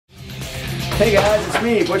Hey guys, it's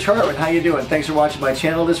me, Butch Hartman. How you doing? Thanks for watching my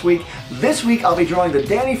channel this week. This week I'll be drawing the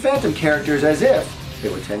Danny Phantom characters as if they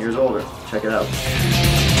were 10 years older. Check it out.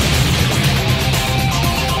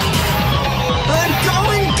 I'm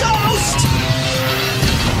going ghost!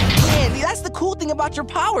 Andy, that's the cool thing about your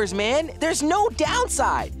powers, man. There's no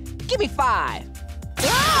downside. Give me 5.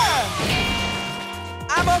 Ah!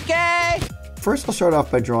 I'm okay. First I'll start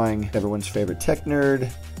off by drawing everyone's favorite tech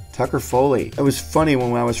nerd, Tucker Foley. It was funny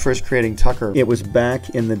when I was first creating Tucker. It was back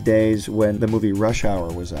in the days when the movie Rush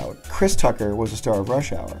Hour was out. Chris Tucker was the star of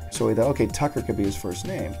Rush Hour. So we thought, okay, Tucker could be his first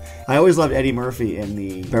name. I always loved Eddie Murphy in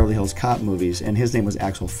the Beverly Hills Cop movies, and his name was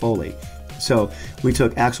Axel Foley. So we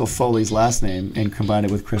took Axel Foley's last name and combined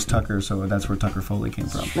it with Chris Tucker, so that's where Tucker Foley came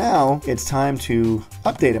from. Now it's time to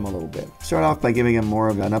update him a little bit. Start off by giving him more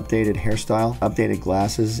of an updated hairstyle, updated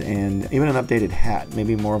glasses, and even an updated hat,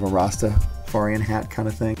 maybe more of a Rastafarian hat kind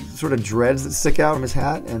of thing. Sort of dreads that stick out from his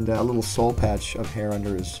hat, and a little soul patch of hair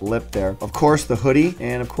under his lip there. Of course, the hoodie,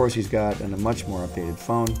 and of course he's got a much more updated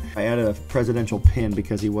phone. I added a presidential pin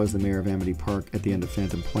because he was the mayor of Amity Park at the end of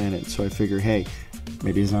Phantom Planet, so I figure, hey,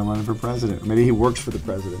 maybe he's not running for president. Maybe he works for the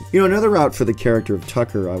president. You know, another route for the character of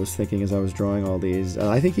Tucker, I was thinking as I was drawing all these,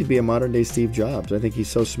 I think he'd be a modern-day Steve Jobs. I think he's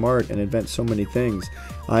so smart and invents so many things.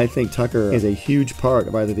 I think Tucker is a huge part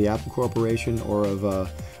of either the Apple Corporation or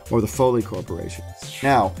the Foley Corporation.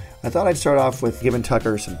 Now, I thought I'd start off with giving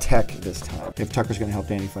Tucker some tech this time. If Tucker's going to help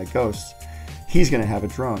Danny fight ghosts, he's going to have a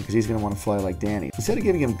drone because he's going to want to fly like Danny. Instead of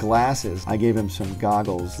giving him glasses, I gave him some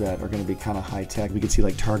goggles that are going to be kind of high-tech. We could see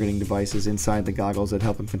like targeting devices inside the goggles that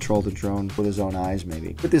help him control the drone with his own eyes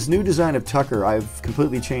maybe. With this new design of Tucker, I've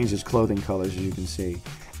completely changed his clothing colors, as you can see.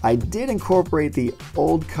 I did incorporate the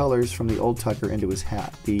old colors from the old Tucker into his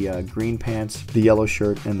hat. The green pants, the yellow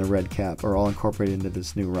shirt, and the red cap are all incorporated into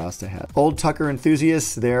this new Rasta hat. Old Tucker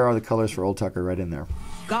enthusiasts, there are the colors for old Tucker right in there.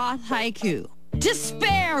 Goth haiku.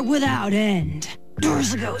 Despair without end.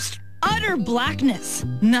 Dora's a ghost. Utter blackness.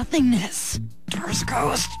 Nothingness. Dora's a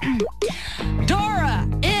ghost. Dora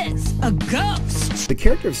is a ghost. The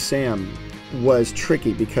character of Sam was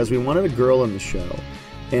tricky because we wanted a girl in the show.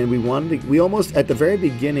 And we almost, at the very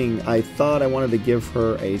beginning, I thought I wanted to give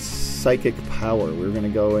her a psychic power. We were going to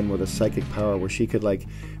go in with a psychic power where she could, like,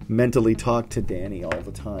 mentally talk to Danny all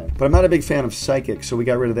the time. But I'm not a big fan of psychic, so we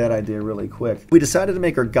got rid of that idea really quick. We decided to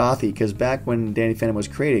make her gothy because back when Danny Phantom was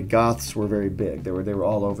created, goths were very big. They were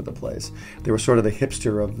all over the place. They were sort of the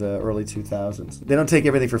hipster of the early 2000s. They don't take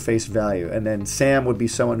everything for face value. And then Sam would be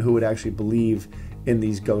someone who would actually believe in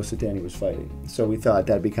these ghosts that Danny was fighting. So we thought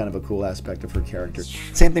that'd be kind of a cool aspect of her character.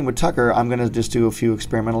 Same thing with Tucker. I'm going to just do a few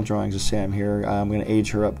experimental drawings of Sam here. I'm going to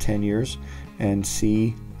age her up 10 years and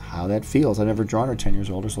see how that feels. I've never drawn her 10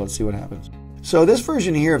 years older, so let's see what happens. So this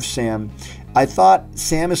version here of Sam, I thought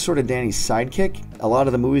Sam is sort of Danny's sidekick. A lot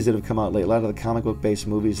of the movies that have come out lately, a lot of the comic book based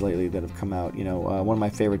movies lately that have come out, you know, one of my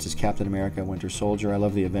favorites is Captain America, Winter Soldier. I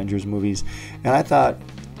love the Avengers movies. And I thought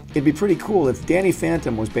it'd be pretty cool if Danny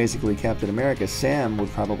Phantom was basically Captain America, Sam would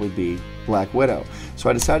probably be Black Widow. So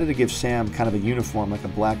I decided to give Sam kind of a uniform, like a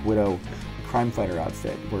Black Widow crime fighter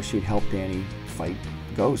outfit, where she'd help Danny fight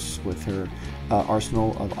ghosts with her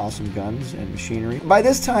arsenal of awesome guns and machinery. By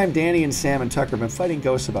this time, Danny and Sam and Tucker have been fighting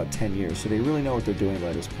ghosts about 10 years, so they really know what they're doing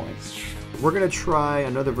by this point. We're going to try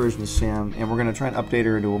another version of Sam, and we're going to try and update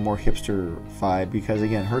her into a more hipster vibe, because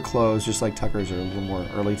again, her clothes, just like Tucker's, are a little more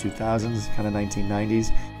early 2000s, kind of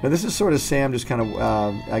 1990s. Now this is sort of Sam, just kind of,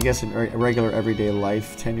 I guess, in regular everyday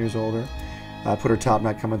life, 10 years older. Put her top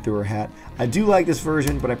knot coming through her hat. I do like this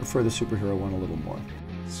version, but I prefer the superhero one a little more.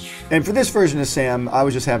 And for this version of Sam, I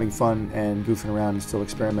was just having fun and goofing around and still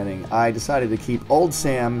experimenting. I decided to keep old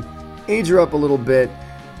Sam, age her up a little bit,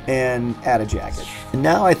 and add a jacket. And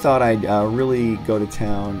now I thought I'd really go to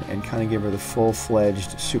town and kind of give her the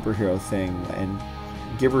full-fledged superhero thing and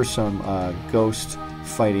give her some ghost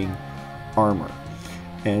fighting armor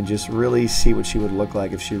and just really see what she would look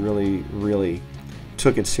like if she really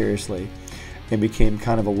took it seriously and became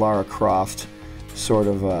kind of a Lara Croft sort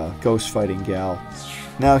of ghost fighting gal.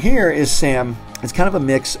 Now here is Sam. It's kind of a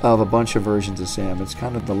mix of a bunch of versions of Sam. It's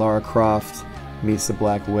kind of the Lara Croft meets the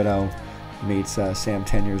Black Widow meets Sam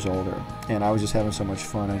 10 years older. And I was just having so much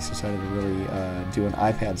fun, I decided to really do an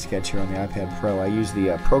iPad sketch here on the iPad Pro. I use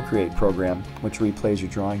the Procreate program, which replays your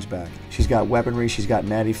drawings back. She's got weaponry, she's got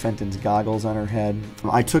Maddie Fenton's goggles on her head.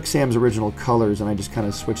 I took Sam's original colors and I just kind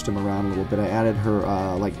of switched them around a little bit. I added her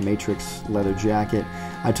like Matrix leather jacket.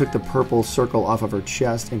 I took the purple circle off of her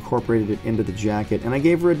chest, incorporated it into the jacket, and I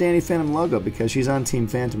gave her a Danny Phantom logo because she's on Team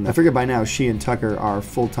Phantom. I figured by now she and Tucker are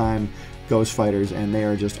full-time Ghost Fighters, and they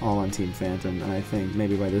are just all on Team Phantom. And I think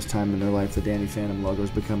maybe by this time in their life, the Danny Phantom logo has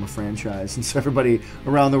become a franchise, and so everybody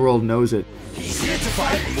around the world knows it. He's here to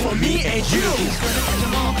fight for me and you. He's gonna catch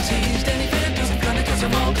 'em all 'cause he's Danny Phantom. He's gonna catch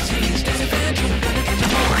 'em all 'cause he's Danny Phantom. He's gonna catch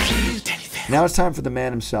 'em all 'cause he's Danny Phantom. Now it's time for the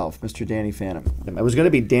man himself, Mr. Danny Phantom. It was going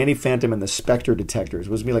to be Danny Phantom and the Spectre Detectors. It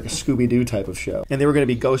was going to be like a Scooby-Doo type of show. And they were going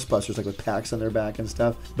to be Ghostbusters, like with packs on their back and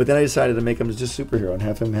stuff. But then I decided to make him just superhero and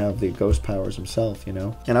have him have the ghost powers himself, you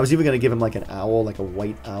know? And I was even going to give him like an owl, like a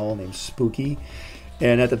white owl named Spooky.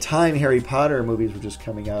 And at the time, Harry Potter movies were just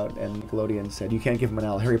coming out, and Nickelodeon said, you can't give him an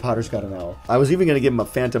owl. Harry Potter's got an owl. I was even going to give him a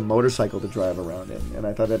phantom motorcycle to drive around in, and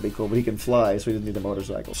I thought that'd be cool, but he can fly, so he doesn't need the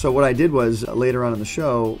motorcycle. So what I did was, later on in the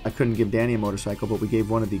show, I couldn't give Danny a motorcycle, but we gave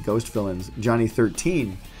one of the ghost villains, Johnny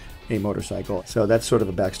 13, a motorcycle. So that's sort of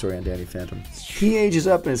a backstory on Danny Phantom. He ages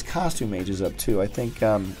up, and his costume ages up, too. I think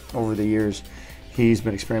over the years, he's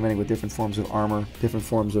been experimenting with different forms of armor, different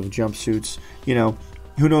forms of jumpsuits, you know.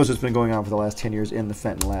 Who knows what's been going on for the last 10 years in the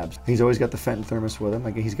Fenton labs. He's always got the Fenton thermos with him.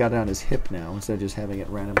 Like, he's got it on his hip now. Instead of just having it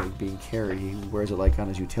randomly being carried, he wears it like on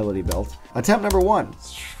his utility belt. Attempt number 1.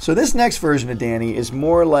 So this next version of Danny is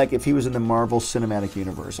more like if he was in the Marvel Cinematic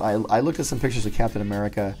Universe. I looked at some pictures of Captain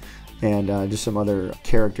America and just some other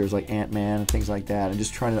characters like Ant-Man and things like that, and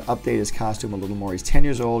just trying to update his costume a little more. He's 10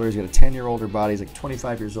 years older. He's got a 10-year older body. He's like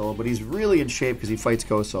 25 years old, but he's really in shape because he fights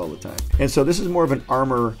ghosts all the time. And so this is more of an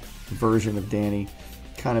armor version of Danny,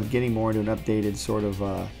 kind of getting more into an updated sort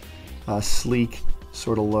of sleek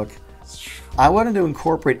sort of look. I wanted to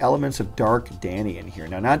incorporate elements of Dark Danny in here.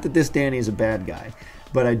 Now, not that this Danny is a bad guy,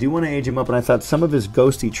 but I do want to age him up, and I thought some of his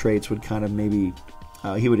ghosty traits would kind of maybe,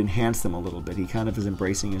 he would enhance them a little bit. He kind of is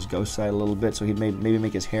embracing his ghost side a little bit, so he'd maybe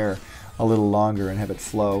make his hair a little longer and have it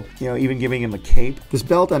flow. You know, even giving him a cape. This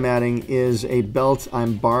belt I'm adding is a belt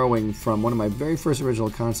I'm borrowing from one of my very first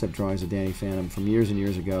original concept drawings of Danny Phantom from years and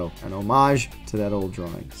years ago. An homage to that old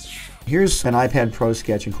drawing. Here's an iPad Pro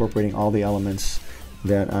sketch incorporating all the elements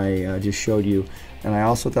that I just showed you. And I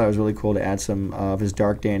also thought it was really cool to add some of his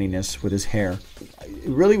dark Danny-ness with his hair. It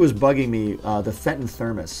really was bugging me, the Fenton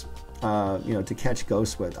thermos. You know, to catch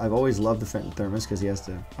ghosts with. I've always loved the Fenton thermos because he has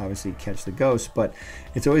to obviously catch the ghosts, but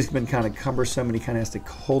it's always been kind of cumbersome and he kind of has to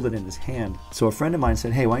hold it in his hand. So a friend of mine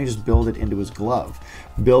said, hey, why don't you just build it into his glove?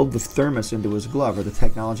 Build the thermos into his glove, or the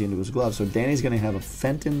technology into his glove. So Danny's going to have a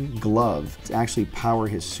Fenton glove to actually power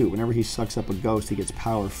his suit. Whenever he sucks up a ghost, he gets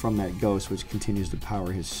power from that ghost, which continues to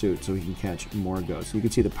power his suit so he can catch more ghosts. You can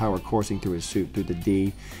see the power coursing through his suit, through the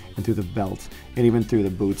D and through the belt, and even through the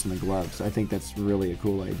boots and the gloves. I think that's really a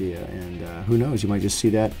cool idea, and who knows, you might just see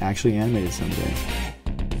that actually animated someday.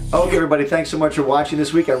 Okay, everybody, thanks so much for watching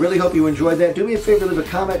this week. I really hope you enjoyed that. Do me a favor, leave a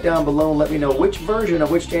comment down below and let me know which version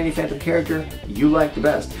of which Danny Phantom character you like the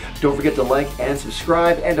best. Don't forget to like and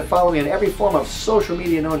subscribe, and to follow me on every form of social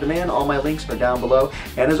media known to man. All my links are down below.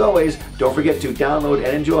 And as always, don't forget to download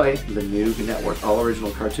and enjoy the NOOG Network. All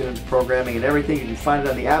original cartoons, programming, and everything. You can find it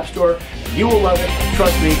on the App Store. You will love it.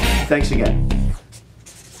 Trust me. Thanks again.